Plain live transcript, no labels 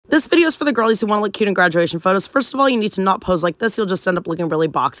This video is for the girlies who want to look cute in graduation photos. First of all, you need to not pose like this. You'll just end up looking really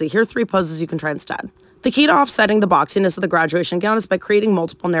boxy. Here are 3 poses you can try instead. The key to offsetting the boxiness of the graduation gown is by creating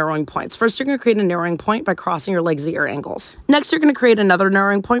multiple narrowing points. First, you're going to create a narrowing point by crossing your legs at ear angles. Next, you're going to create another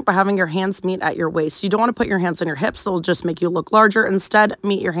narrowing point by having your hands meet at your waist. You don't want to put your hands on your hips. That will just make you look larger. Instead,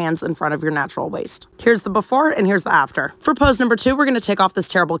 meet your hands in front of your natural waist. Here's the before and here's the after. For pose number 2, we're going to take off this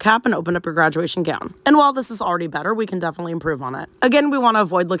terrible cap and open up your graduation gown. And while this is already better, we can definitely improve on it. Again, we want to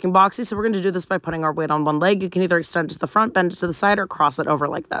avoid looking boxy, so we're going to do this by putting our weight on one leg. You can either extend it to the front, bend it to the side, or cross it over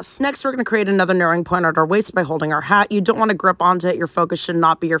like this. Next, we're going to create another narrowing point at our waist by holding our hat. You don't want to grip onto it. Your focus should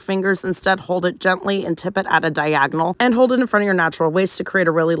not be your fingers. Instead, hold it gently and tip it at a diagonal and hold it in front of your natural waist to create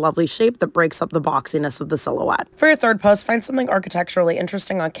a really lovely shape that breaks up the boxiness of the silhouette. For your third pose, find something architecturally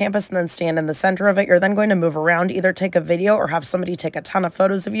interesting on campus and then stand in the center of it. You're then going to move around, either take a video or have somebody take a ton of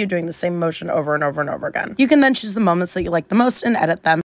photos of you doing the same motion over and over and over again. You can then choose the moments that you like the most and edit them.